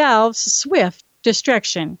themselves swift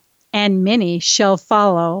destruction. And many shall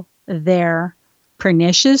follow their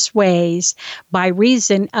pernicious ways, by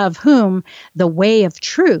reason of whom the way of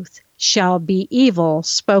truth shall be evil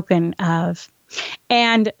spoken of.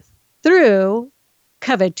 And through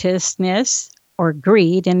covetousness, or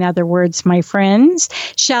greed, in other words, my friends,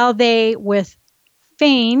 shall they with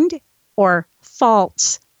feigned or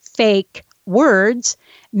false, fake words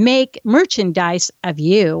make merchandise of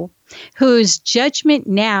you, whose judgment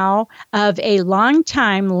now of a long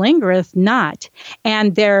time lingereth not,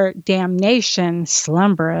 and their damnation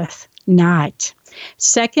slumbereth not.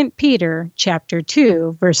 2 Peter chapter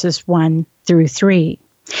 2, verses 1 through 3.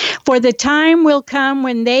 For the time will come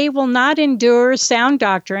when they will not endure sound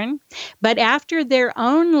doctrine, but after their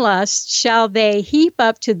own lusts shall they heap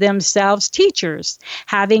up to themselves teachers,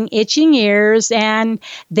 having itching ears, and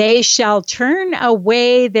they shall turn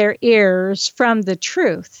away their ears from the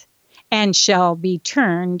truth, and shall be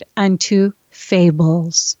turned unto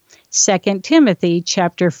fables. 2 Timothy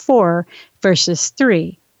chapter 4, verses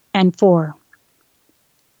 3 and 4.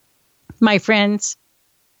 My friends,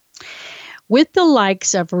 with the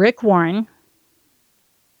likes of Rick Warren,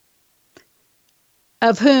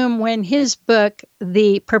 of whom, when his book,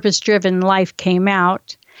 The Purpose-Driven Life, came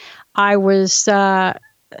out, I was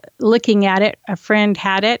looking at it. A friend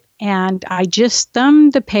had it, and I just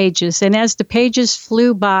thumbed the pages. And as the pages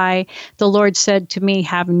flew by, the Lord said to me,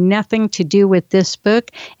 have nothing to do with this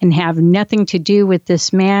book and have nothing to do with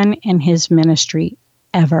this man and his ministry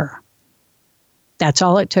ever. That's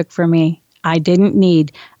all it took for me. I didn't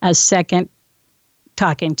need a second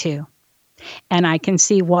talking to. And I can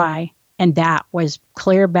see why. And that was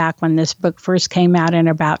clear back when this book first came out in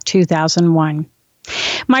about 2001.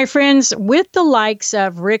 My friends, with the likes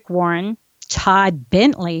of Rick Warren, Todd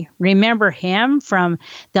Bentley, remember him from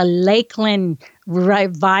the Lakeland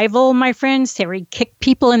revival, my friends, where he kicked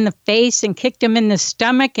people in the face and kicked them in the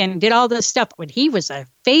stomach and did all this stuff when he was a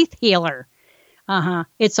faith healer.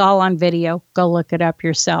 It's all on video. Go look it up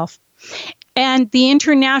yourself. And the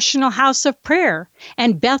International House of Prayer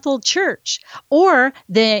and Bethel Church, or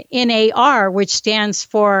the NAR, which stands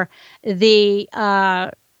for the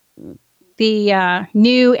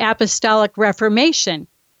New Apostolic Reformation.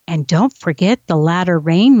 And don't forget the Latter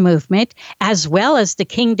Rain movement, as well as the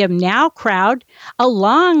Kingdom Now crowd,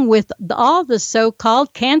 along with all the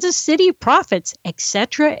so-called Kansas City prophets,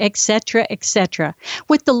 etc., etc., etc.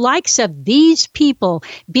 With the likes of these people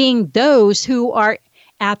being those who are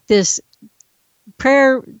at this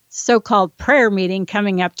so-called prayer meeting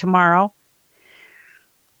coming up tomorrow.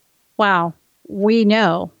 Wow, we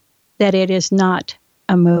know that it is not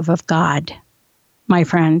a move of God, my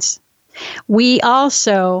friends. We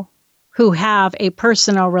also, who have a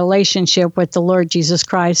personal relationship with the Lord Jesus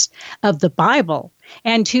Christ of the Bible,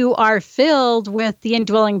 and who are filled with the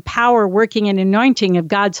indwelling power, working, and anointing of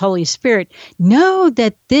God's Holy Spirit, know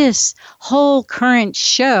that this whole current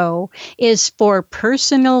show is for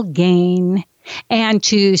personal gain and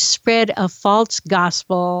to spread a false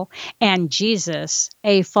gospel and Jesus,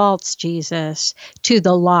 a false Jesus, to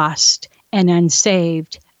the lost and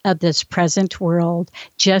unsaved of this present world,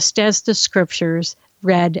 just as the scriptures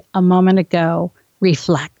read a moment ago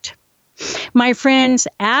reflect. My friends,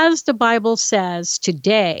 as the Bible says,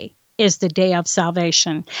 today is the day of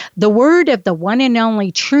salvation. The word of the one and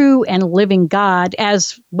only true and living God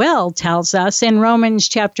as well tells us in Romans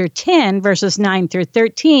chapter 10, verses 9 through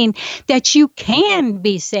 13, that you can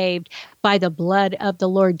be saved by the blood of the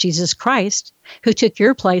Lord Jesus Christ, who took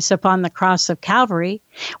your place upon the cross of Calvary,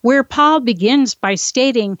 where Paul begins by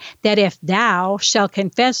stating that if thou shalt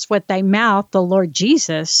confess with thy mouth the Lord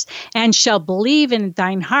Jesus, and shalt believe in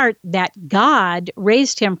thine heart that God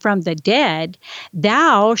raised him from the dead,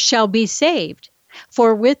 thou shalt be saved.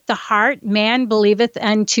 For with the heart man believeth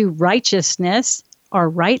unto righteousness, or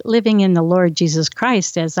right living in the Lord Jesus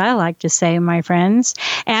Christ, as I like to say, my friends.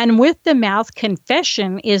 And with the mouth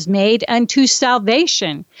confession is made unto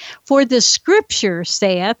salvation. For the scripture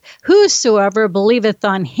saith, whosoever believeth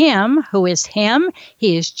on him, who is him,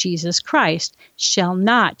 he is Jesus Christ, shall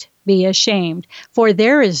not be ashamed. For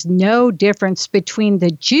there is no difference between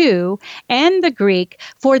the Jew and the Greek,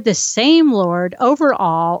 for the same Lord over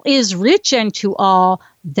all is rich unto all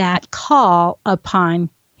that call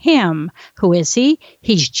upon him. Who is he?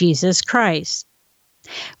 He's Jesus Christ.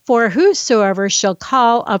 For whosoever shall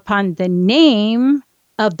call upon the name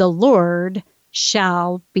of the Lord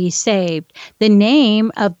shall be saved. The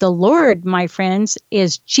name of the Lord, my friends,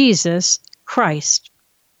 is Jesus Christ.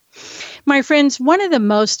 My friends, one of the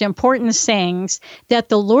most important sayings that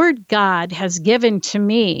the Lord God has given to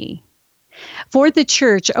me for the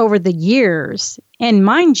church over the years, and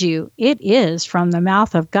mind you, it is from the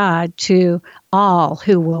mouth of God to all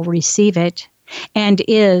who will receive it, and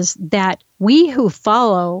is that we who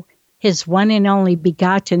follow his one and only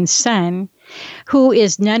begotten Son, who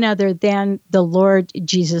is none other than the Lord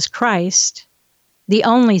Jesus Christ, the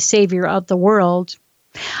only Savior of the world,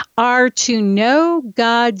 are to know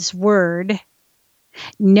God's word,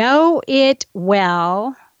 know it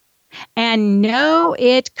well, and know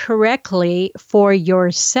it correctly for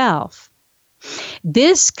yourself.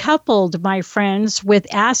 This coupled, my friends, with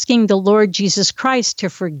asking the Lord Jesus Christ to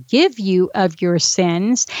forgive you of your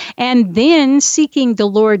sins, and then seeking the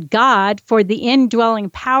Lord God for the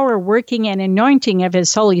indwelling power, working, and anointing of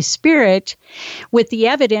his Holy Spirit, with the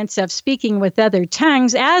evidence of speaking with other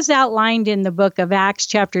tongues, as outlined in the book of Acts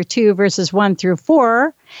chapter 2, verses 1 through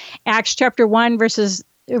 4, Acts chapter 1, verses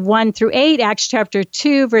 1 through 8, Acts chapter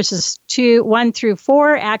 2, verses 1 through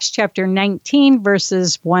 4, Acts chapter 19,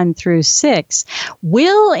 verses 1 through 6,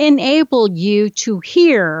 will enable you to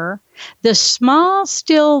hear the small,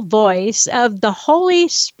 still voice of the Holy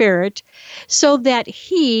Spirit, so that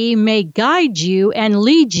he may guide you and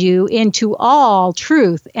lead you into all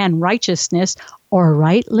truth and righteousness, or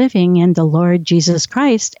right living in the Lord Jesus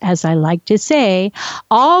Christ, as I like to say,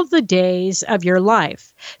 all the days of your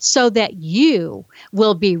life, so that you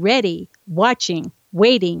will be ready, watching,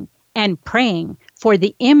 waiting, and praying for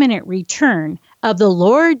the imminent return of the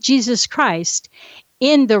Lord Jesus Christ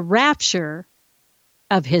in the rapture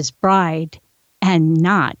of his bride, and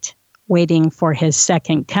not waiting for his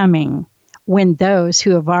second coming, when those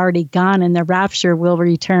who have already gone in the rapture will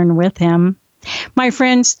return with him. My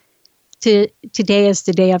friends, today is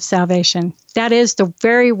the day of salvation. That is the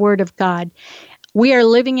very word of God. We are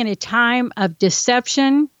living in a time of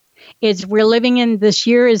deception. We're living in this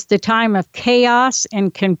year is the time of chaos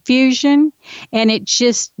and confusion, and it's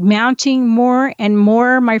just mounting more and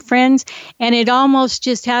more, my friends. And it almost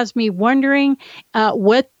just has me wondering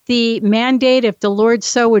what the mandate, if the Lord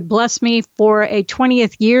so would bless me for a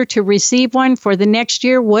 20th year to receive one for the next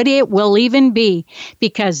year, what it will even be,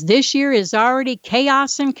 because this year is already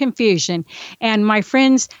chaos and confusion. And my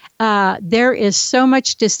friends, there is so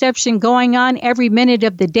much deception going on every minute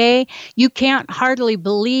of the day. You can't hardly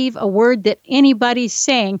believe a word that anybody's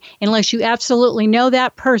saying unless you absolutely know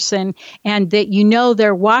that person and that you know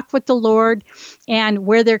their walk with the Lord and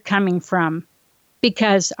where they're coming from.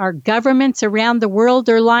 Because our governments around the world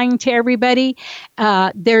are lying to everybody.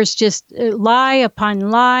 There's just lie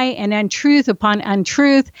upon lie and untruth upon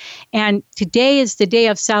untruth. And today is the day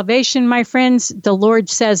of salvation, my friends. The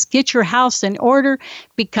Lord says, get your house in order,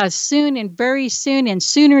 because soon and very soon and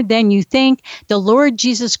sooner than you think, the Lord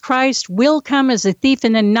Jesus Christ will come as a thief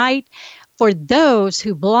in the night for those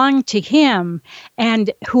who belong to him and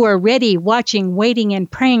who are ready, watching, waiting, and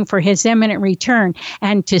praying for his imminent return,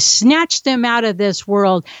 and to snatch them out of this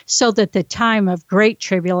world so that the time of great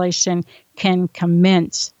tribulation can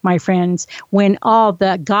commence, my friends, when all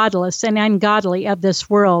the godless and ungodly of this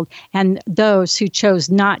world and those who chose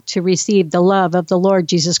not to receive the love of the Lord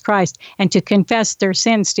Jesus Christ and to confess their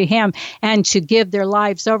sins to him and to give their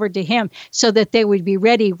lives over to him so that they would be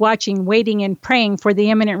ready, watching, waiting, and praying for the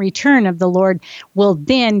imminent return of the Lord, will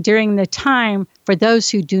then, during the time for those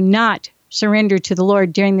who do not surrender to the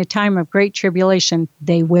Lord during the time of great tribulation,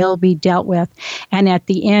 they will be dealt with. And at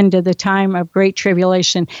the end of the time of great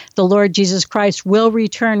tribulation, the Lord Jesus Christ will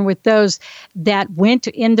return with those that went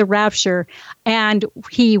in the rapture, and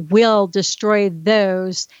he will destroy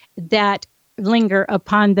those that linger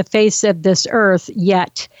upon the face of this earth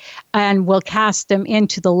yet, and will cast them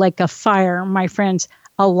into the lake of fire, my friends,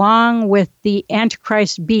 along with the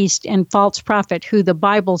Antichrist beast and false prophet, who the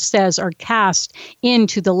Bible says are cast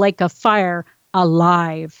into the lake of fire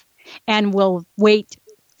alive, and will wait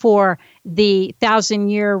for the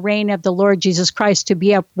 1,000-year reign of the Lord Jesus Christ to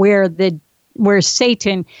be up where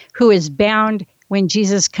Satan, who is bound, when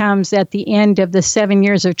Jesus comes at the end of the 7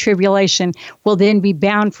 years of tribulation, will then be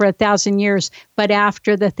bound for 1,000 years. But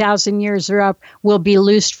after the 1,000 years are up, will be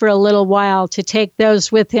loosed for a little while to take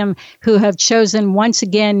those with him who have chosen once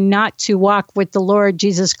again not to walk with the Lord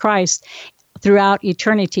Jesus Christ throughout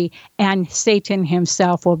eternity, and Satan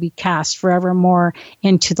himself will be cast forevermore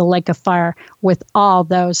into the lake of fire with all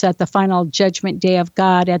those at the final judgment day of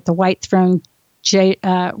God, at the white throne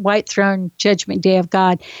judgment day of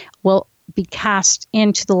God, will be cast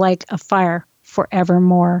into the lake of fire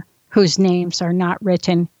forevermore, whose names are not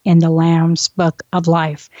written in the Lamb's book of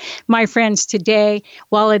life. My friends, today,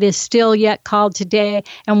 while it is still yet called today,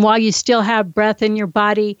 and while you still have breath in your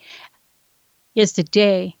body, is the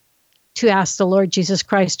day to ask the Lord Jesus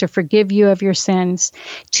Christ to forgive you of your sins,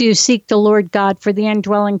 to seek the Lord God for the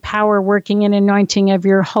indwelling power, working and anointing of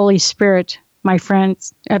your Holy Spirit, my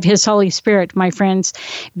friends, of his Holy Spirit, my friends,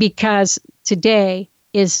 because today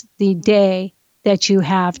is the day that you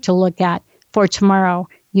have to look at. For tomorrow,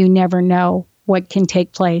 you never know what can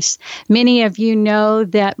take place. Many of you know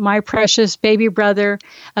that my precious baby brother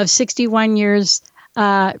of 61 years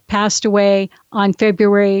passed away on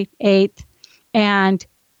February 8th, and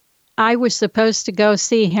I was supposed to go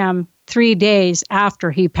see him 3 days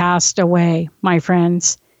after he passed away, my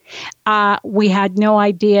friends. We had no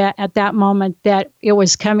idea at that moment that it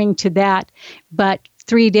was coming to that, but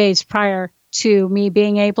 3 days prior to me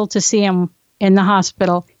being able to see him in the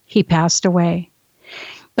hospital, he passed away.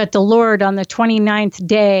 But the Lord, on the 29th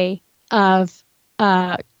day of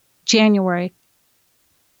January,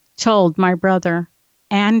 told my brother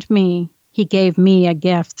and me, he gave me a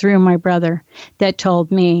gift through my brother that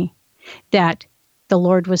told me that the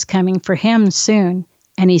Lord was coming for him soon,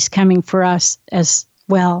 and he's coming for us as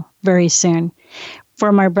well very soon.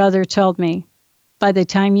 For my brother told me, by the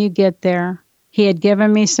time you get there, he had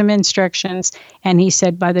given me some instructions, and he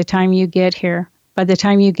said, by the time you get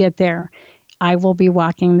there, I will be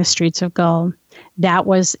walking the streets of gold. That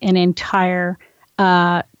was an entire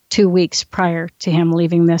 2 weeks prior to him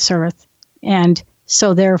leaving this earth. And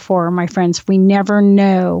so therefore, my friends, we never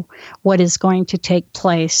know what is going to take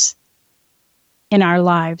place in our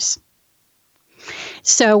lives.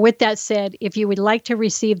 So with that said, if you would like to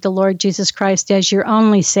receive the Lord Jesus Christ as your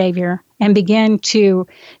only Savior and begin to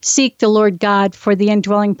seek the Lord God for the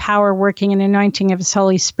indwelling power, working and anointing of his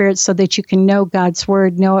Holy Spirit, so that you can know God's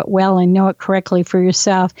word, know it well, and know it correctly for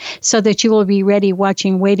yourself, so that you will be ready,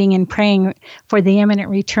 watching, waiting, and praying for the imminent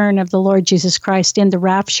return of the Lord Jesus Christ in the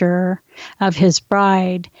rapture of his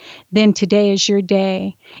bride, then today is your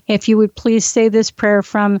day. If you would please say this prayer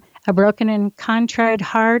from a broken and contrite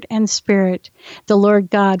heart and spirit, the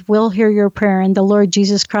Lord God will hear your prayer, and the Lord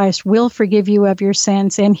Jesus Christ will forgive you of your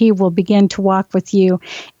sins, and he will begin to walk with you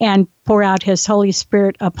and pour out his Holy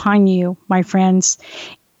Spirit upon you, my friends,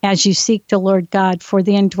 as you seek the Lord God for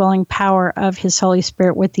the indwelling power of his Holy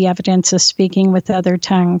Spirit with the evidence of speaking with other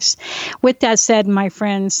tongues. With that said, my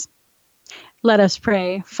friends, let us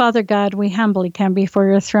pray. Father God, we humbly come before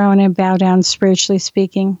your throne and bow down, spiritually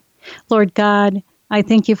speaking. Lord God, I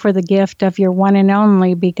thank you for the gift of your one and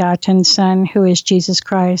only begotten Son, who is Jesus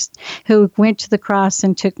Christ, who went to the cross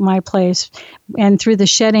and took my place. And through the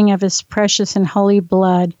shedding of his precious and holy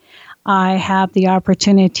blood, I have the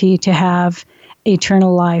opportunity to have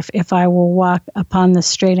eternal life if I will walk upon the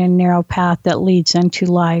straight and narrow path that leads unto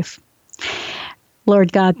life.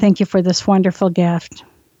 Lord God, thank you for this wonderful gift.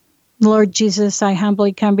 Lord Jesus, I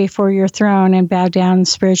humbly come before your throne and bow down,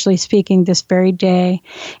 spiritually speaking, this very day.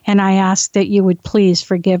 And I ask that you would please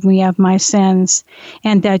forgive me of my sins,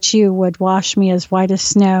 and that you would wash me as white as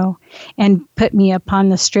snow and put me upon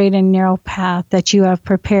the straight and narrow path that you have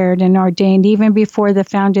prepared and ordained even before the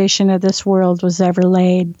foundation of this world was ever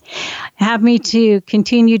laid. Have me to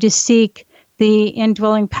continue to seek the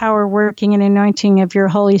indwelling power, working and anointing of your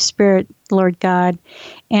Holy Spirit, Lord God,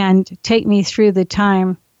 and take me through the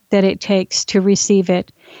time that it takes to receive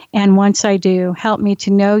it. And once I do, help me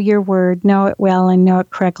to know your word, know it well, and know it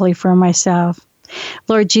correctly for myself.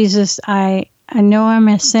 Lord Jesus, I know I'm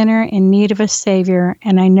a sinner in need of a Savior,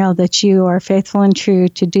 and I know that you are faithful and true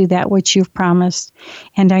to do that which you've promised.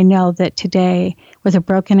 And I know that today, with a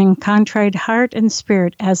broken and contrite heart and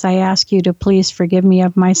spirit, as I ask you to please forgive me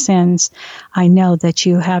of my sins, I know that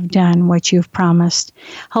you have done what you've promised.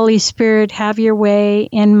 Holy Spirit, have your way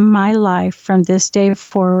in my life from this day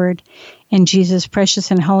forward. In Jesus' precious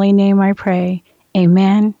and holy name I pray.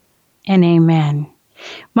 Amen and amen.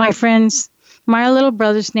 My friends, my little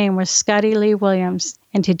brother's name was Scotty Lee Williams,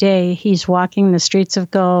 and today he's walking the streets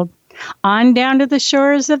of gold, on down to the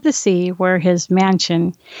shores of the sea, where his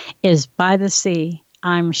mansion is by the sea,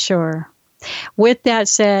 I'm sure. With that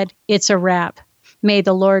said, it's a wrap. May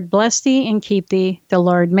the Lord bless thee and keep thee. The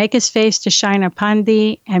Lord make his face to shine upon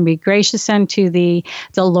thee and be gracious unto thee.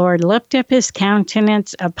 The Lord lift up his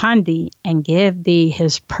countenance upon thee and give thee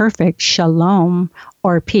his perfect shalom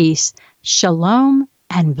or peace. Shalom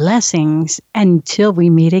and blessings until we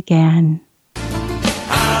meet again.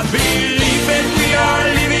 I believe that we are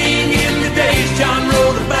living in the days John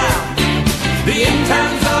wrote about. The end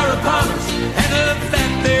times are upon us, and of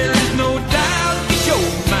that there is no doubt. Get your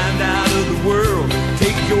mind out of the world,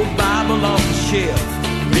 take your Bible off the shelf,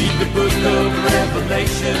 read the book of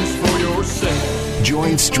Revelations for yourself.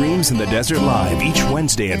 Join Streams in the Desert Live each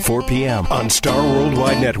Wednesday at 4 p.m. on Star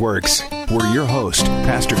Worldwide Networks, where your host,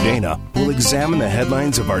 Pastor Dana, will examine the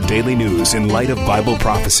headlines of our daily news in light of Bible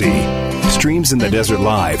prophecy. Streams in the Desert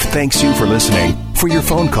Live thanks you for listening, for your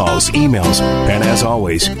phone calls, emails, and as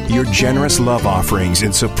always, your generous love offerings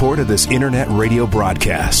in support of this internet radio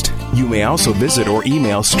broadcast. You may also visit or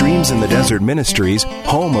email Streams in the Desert Ministries,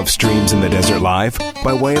 home of Streams in the Desert Live,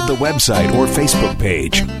 by way of the website or Facebook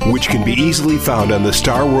page, which can be easily found on the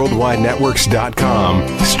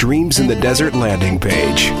StarWorldWideNetworks.com Streams in the Desert landing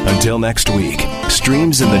page. Until next week,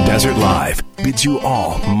 Streams in the Desert Live bids you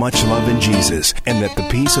all much love in Jesus, and that the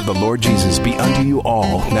peace of the Lord Jesus be unto you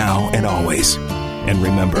all now and always. And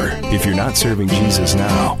remember, if you're not serving Jesus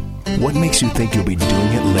now, what makes you think you'll be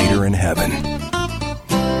doing it later in heaven?